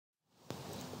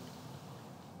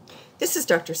This is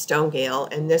Dr. Stone-Gale,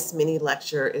 and this mini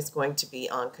lecture is going to be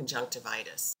on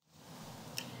conjunctivitis.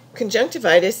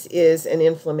 Conjunctivitis is an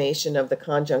inflammation of the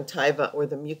conjunctiva, or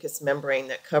the mucous membrane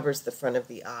that covers the front of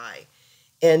the eye.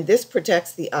 And this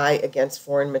protects the eye against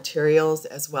foreign materials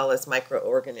as well as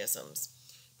microorganisms.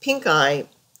 Pink eye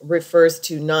refers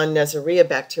to non-Neisseria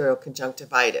bacterial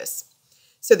conjunctivitis.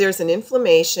 So there's an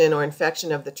inflammation or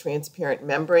infection of the transparent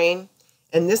membrane,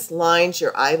 and this lines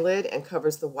your eyelid and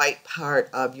covers the white part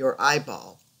of your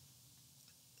eyeball.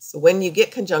 So when you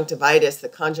get conjunctivitis, the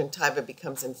conjunctiva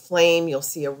becomes inflamed. You'll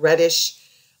see a reddish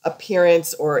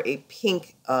appearance or a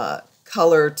pink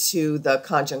color to the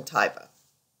conjunctiva.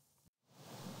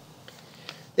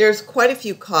 There's quite a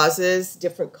few causes,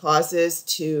 different causes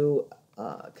to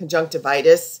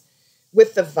conjunctivitis.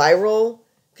 With the viral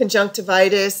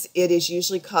conjunctivitis, it is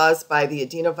usually caused by the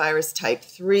adenovirus type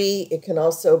 3. It can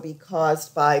also be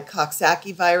caused by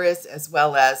Coxsackie virus as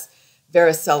well as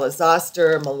varicella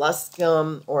zoster,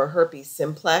 molluscum, or herpes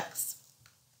simplex.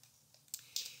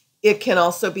 It can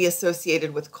also be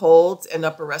associated with colds and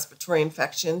upper respiratory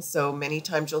infections. So many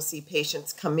times you'll see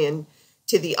patients come in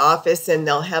to the office and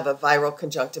they'll have a viral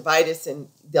conjunctivitis and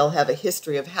they'll have a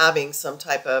history of having some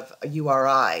type of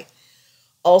URI.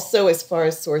 Also, as far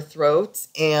as sore throats,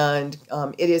 and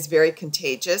it is very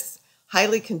contagious,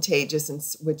 highly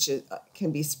contagious, which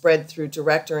can be spread through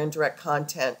direct or indirect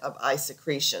content of eye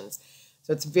secretions.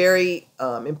 So it's very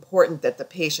important that the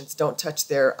patients don't touch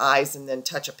their eyes and then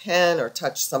touch a pen or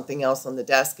touch something else on the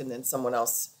desk and then someone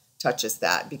else touches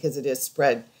that, because it is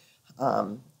spread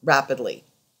rapidly.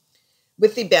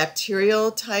 With the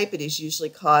bacterial type, it is usually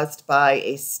caused by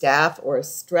a staph or a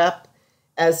strep,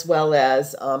 as well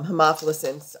as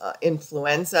Haemophilus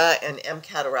influenza and M.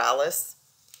 catarrhalis,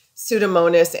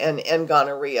 Pseudomonas, and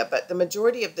gonorrhea. But the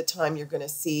majority of the time you're going to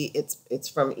see it's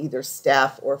from either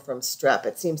staph or from strep.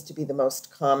 It seems to be the most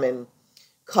common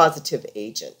causative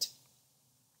agent.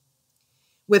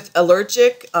 With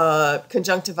allergic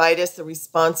conjunctivitis, the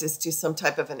response is to some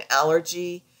type of an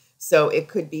allergy. So it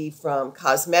could be from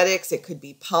cosmetics, it could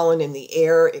be pollen in the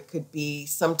air, it could be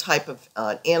some type of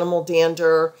animal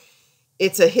dander.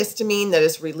 It's a histamine that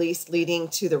is released leading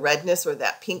to the redness or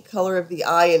that pink color of the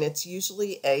eye, and it's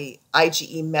usually a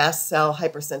IgE mast cell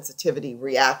hypersensitivity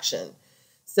reaction.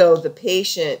 So the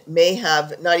patient may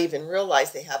have not even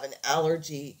realized they have an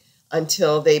allergy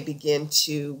until they begin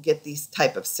to get these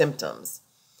type of symptoms.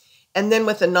 And then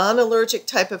with a non-allergic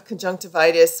type of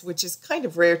conjunctivitis, which is kind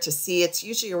of rare to see, it's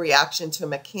usually a reaction to a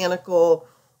mechanical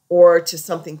or to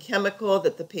something chemical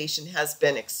that the patient has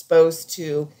been exposed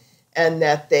to and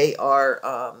that they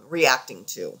are reacting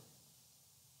to.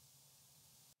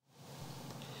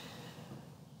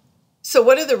 So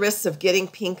what are the risks of getting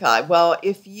pink eye? Well,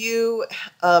 if you,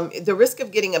 the risk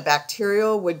of getting a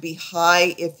bacterial would be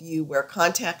high if you wear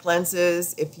contact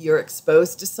lenses, if you're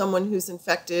exposed to someone who's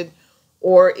infected,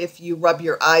 or if you rub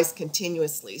your eyes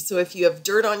continuously. So if you have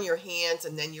dirt on your hands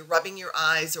and then you're rubbing your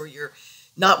eyes, or you're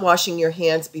not washing your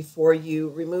hands before you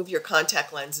remove your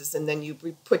contact lenses and then you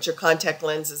put your contact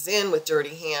lenses in with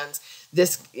dirty hands,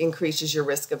 this increases your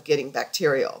risk of getting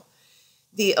bacterial.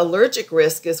 The allergic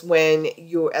risk is when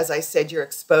you, as I said, you're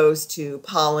exposed to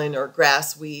pollen or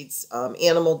grass weeds,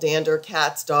 animal dander,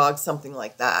 cats, dogs, something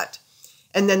like that.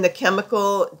 And then the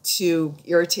chemical to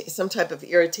irritate, some type of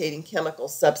irritating chemical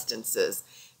substances.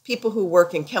 People who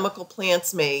work in chemical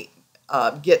plants may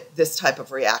get this type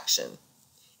of reaction.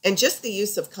 And just the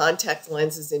use of contact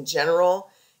lenses in general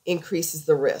increases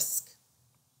the risk.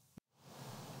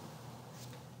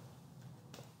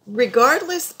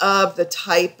 Regardless of the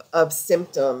type of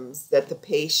symptoms that the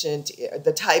patient,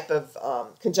 the type of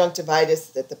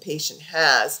conjunctivitis that the patient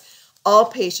has, all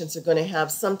patients are going to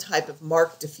have some type of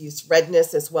marked diffuse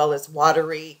redness as well as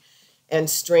watery and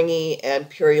stringy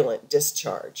and purulent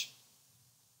discharge.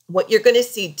 What you're going to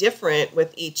see different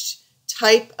with each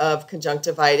type of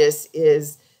conjunctivitis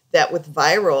is that with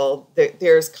viral,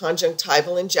 there's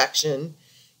conjunctival injection.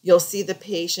 You'll see the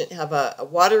patient have a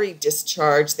watery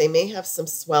discharge. They may have some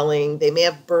swelling. They may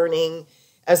have burning,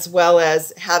 as well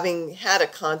as having had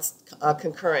a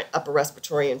concurrent upper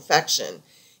respiratory infection.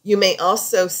 You may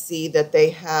also see that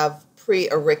they have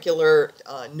pre-auricular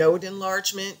node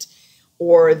enlargement,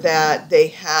 or that they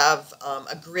have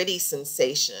a gritty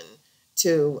sensation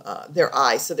to their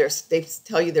eye. So they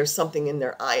tell you there's something in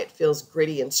their eye. It feels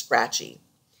gritty and scratchy.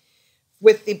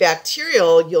 With the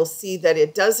bacterial, you'll see that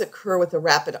it does occur with a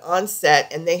rapid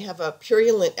onset, and they have a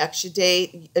purulent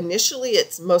exudate. Initially,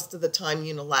 it's most of the time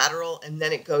unilateral, and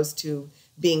then it goes to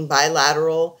being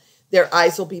bilateral. Their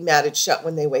eyes will be matted shut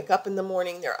when they wake up in the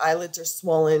morning. Their eyelids are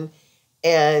swollen,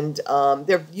 and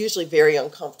they're usually very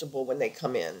uncomfortable when they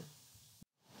come in.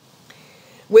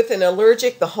 With an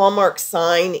allergic, the hallmark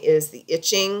sign is the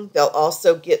itching. They'll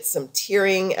also get some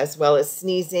tearing as well as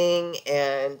sneezing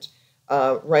and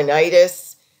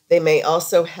rhinitis. They may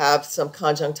also have some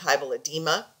conjunctival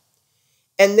edema.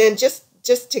 And then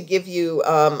just to give you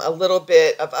a little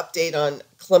bit of update on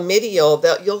chlamydial,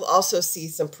 you'll also see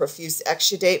some profuse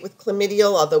exudate with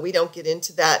chlamydial, although we don't get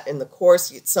into that in the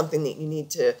course. It's something that you need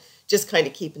to just kind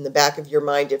of keep in the back of your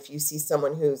mind if you see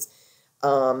someone who's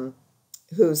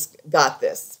got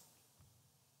this.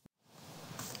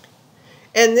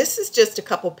 And this is just a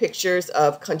couple pictures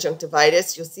of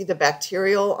conjunctivitis. You'll see the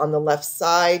bacterial on the left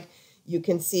side. You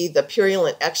can see the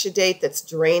purulent exudate that's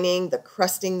draining, the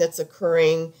crusting that's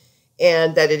occurring,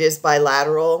 and that it is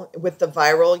bilateral. With the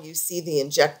viral, you see the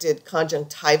injected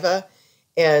conjunctiva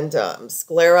and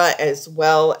sclera, as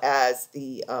well as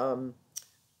the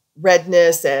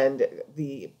redness and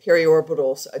the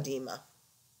periorbital edema.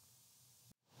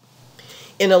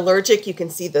 In allergic, you can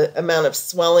see the amount of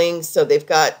swelling. So they've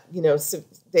got,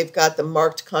 they've got the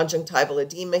marked conjunctival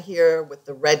edema here with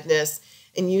the redness,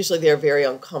 and usually they're very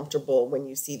uncomfortable when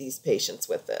you see these patients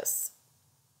with this.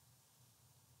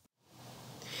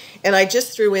 And I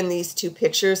just threw in these two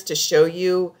pictures to show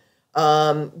you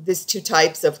these two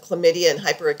types of chlamydia and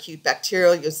hyperacute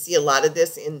bacterial. You'll see a lot of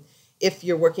this if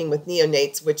you're working with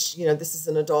neonates, which, this is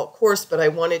an adult course, but I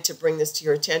wanted to bring this to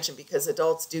your attention because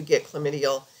adults do get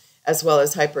chlamydial as well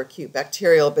as hyperacute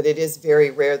bacterial, but it is very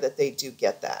rare that they do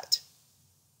get that.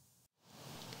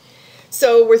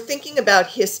 So we're thinking about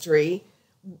history.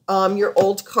 Your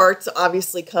old carts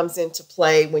obviously comes into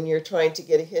play when you're trying to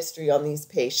get a history on these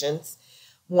patients.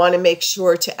 Want to make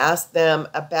sure to ask them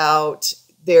about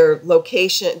their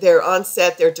location, their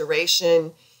onset, their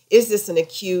duration. Is this an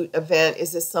acute event?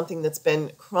 Is this something that's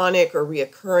been chronic or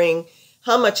reoccurring?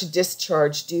 How much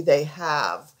discharge do they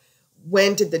have?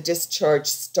 When did the discharge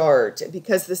start?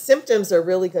 Because the symptoms are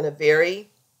really going to vary.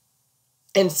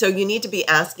 And so you need to be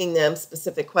asking them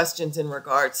specific questions in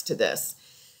regards to this.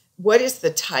 What is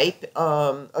the type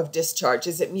of discharge?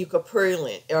 Is it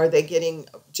mucopurulent? Are they getting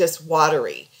just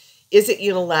watery? Is it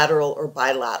unilateral or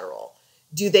bilateral?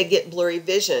 Do they get blurry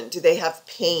vision? Do they have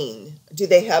pain? Do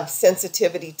they have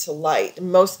sensitivity to light?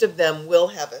 Most of them will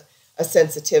have a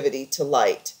sensitivity to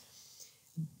light.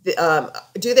 Do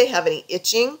they have any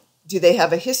itching? Do they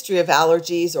have a history of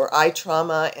allergies or eye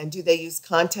trauma? And do they use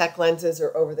contact lenses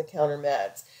or over-the-counter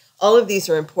meds? All of these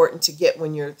are important to get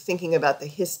when you're thinking about the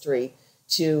history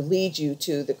to lead you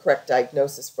to the correct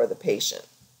diagnosis for the patient.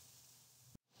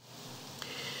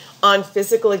 On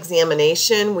physical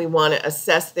examination, we want to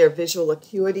assess their visual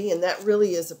acuity, and that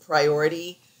really is a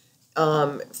priority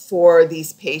for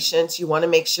these patients. You want to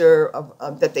make sure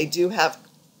that they do have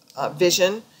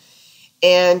vision.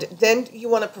 And then you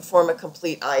want to perform a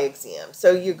complete eye exam.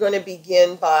 So you're going to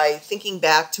begin by thinking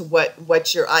back to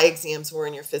what your eye exams were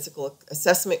in your physical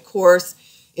assessment course,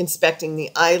 inspecting the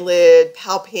eyelid,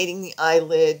 palpating the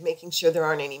eyelid, making sure there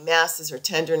aren't any masses or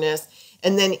tenderness,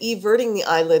 and then everting the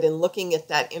eyelid and looking at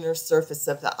that inner surface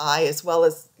of the eye, as well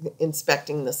as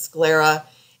inspecting the sclera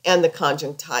and the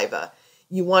conjunctiva.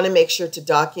 You want to make sure to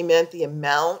document the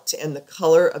amount and the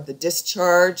color of the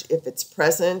discharge if it's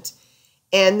present.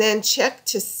 And then check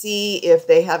to see if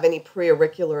they have any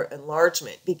preauricular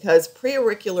enlargement, because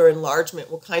preauricular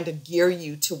enlargement will kind of gear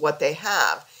you to what they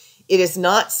have. It is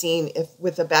not seen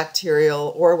with a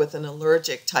bacterial or with an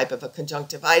allergic type of a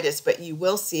conjunctivitis, but you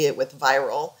will see it with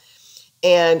viral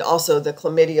and also the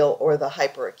chlamydial or the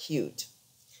hyperacute.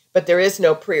 But there is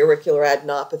no preauricular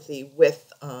adenopathy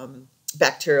with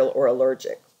bacterial or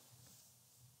allergic.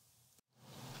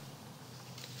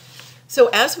 So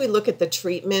as we look at the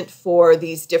treatment for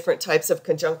these different types of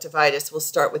conjunctivitis, we'll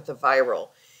start with the viral.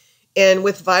 And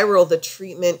with viral, the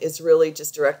treatment is really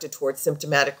just directed towards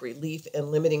symptomatic relief and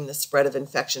limiting the spread of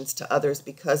infections to others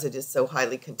because it is so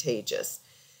highly contagious.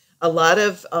 A lot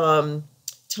of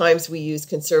times we use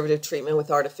conservative treatment with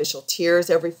artificial tears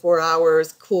every 4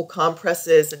 hours, cool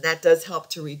compresses, and that does help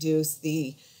to reduce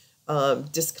the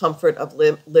discomfort of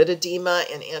lid edema,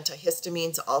 and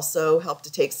antihistamines also help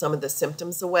to take some of the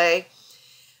symptoms away.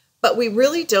 But we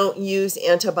really don't use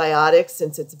antibiotics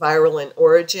since it's viral in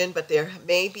origin, but there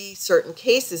may be certain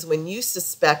cases when you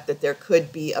suspect that there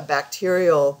could be a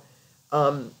bacterial,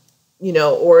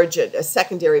 origin, a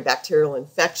secondary bacterial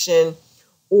infection,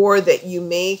 or that you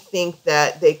may think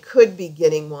that they could be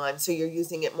getting one, so you're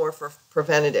using it more for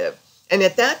preventative. And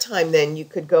at that time, then, you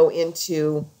could go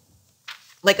into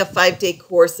like a 5-day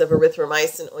course of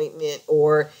erythromycin ointment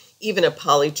or even a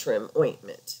polytrim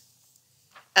ointment.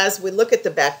 As we look at the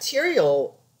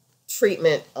bacterial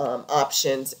treatment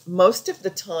options, most of the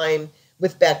time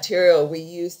with bacterial, we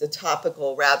use the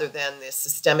topical rather than the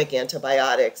systemic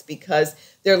antibiotics because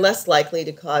they're less likely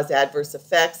to cause adverse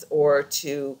effects or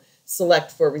to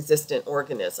select for resistant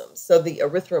organisms. So the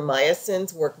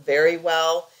erythromycins work very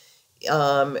well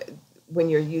when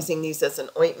you're using these as an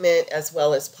ointment, as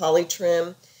well as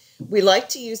polytrim. We like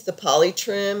to use the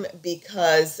polytrim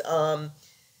because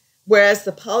whereas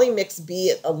the polymix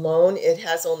B alone, it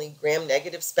has only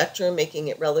gram-negative spectrum, making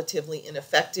it relatively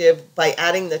ineffective. By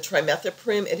adding the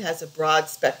trimethoprim, it has a broad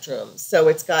spectrum. So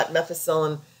it's got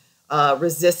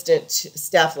methicillin-resistant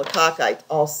staphylococci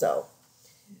also.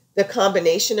 The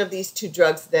combination of these two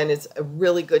drugs then is a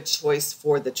really good choice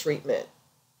for the treatment.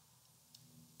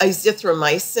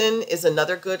 Azithromycin is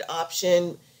another good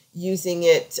option. Using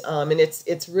it, and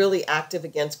it's really active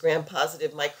against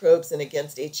gram-positive microbes and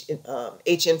against H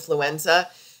influenza.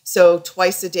 So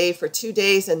twice a day for 2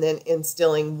 days, and then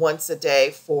instilling once a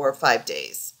day for 5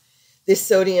 days. This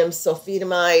sodium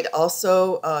sulfacetamide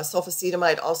also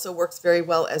works very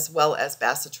well as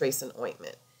bacitracin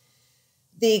ointment.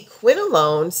 The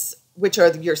quinolones, which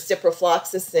are your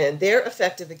ciprofloxacin, they're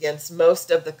effective against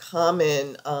most of the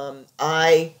common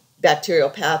eye bacterial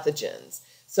pathogens.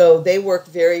 So they work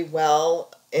very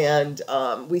well, and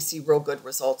we see real good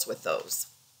results with those.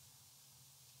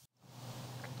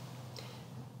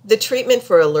 The treatment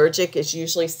for allergic is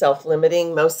usually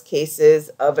self-limiting. Most cases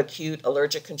of acute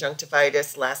allergic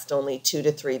conjunctivitis last only 2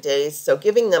 to 3 days. So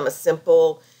giving them a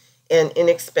simple and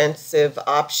inexpensive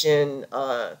option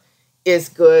is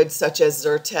good, such as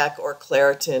Zyrtec or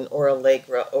Claritin or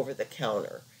Allegra over the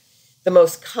counter. The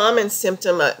most common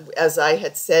symptom, as I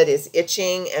had said, is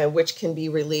itching, which can be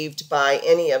relieved by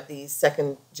any of these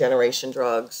second-generation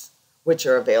drugs which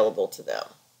are available to them.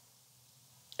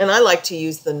 And I like to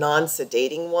use the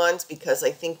non-sedating ones because I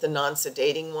think the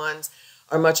non-sedating ones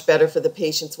are much better for the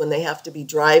patients when they have to be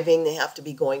driving, they have to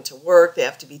be going to work, they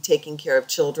have to be taking care of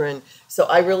children. So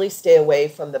I really stay away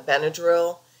from the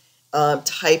Benadryl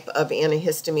type of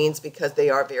antihistamines because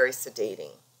they are very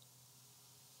sedating.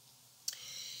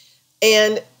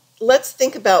 And let's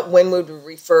think about when we would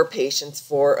refer patients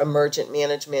for emergent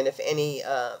management, if any,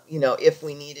 if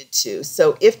we needed to.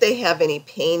 So if they have any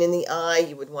pain in the eye,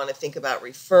 you would want to think about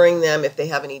referring them. If they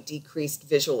have any decreased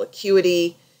visual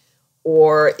acuity,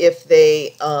 or if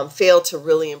they fail to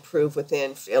really improve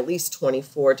within at least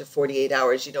 24 to 48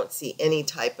 hours, you don't see any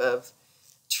type of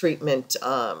treatment,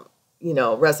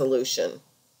 resolution.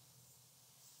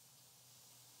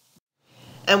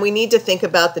 And we need to think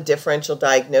about the differential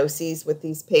diagnoses with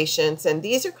these patients. And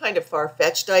these are kind of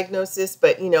far-fetched diagnoses,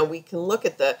 but, we can look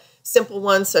at the simple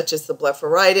ones such as the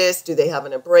blepharitis. Do they have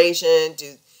an abrasion?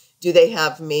 Do they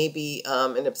have maybe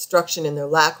an obstruction in their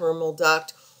lacrimal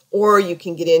duct? Or you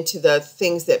can get into the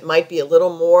things that might be a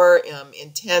little more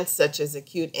intense, such as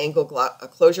acute angle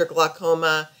closure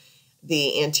glaucoma,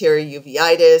 the anterior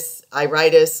uveitis,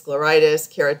 iritis, scleritis,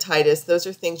 keratitis. Those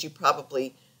are things you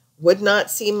probably would not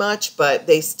see much, but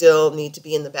they still need to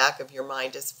be in the back of your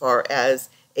mind as far as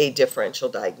a differential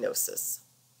diagnosis.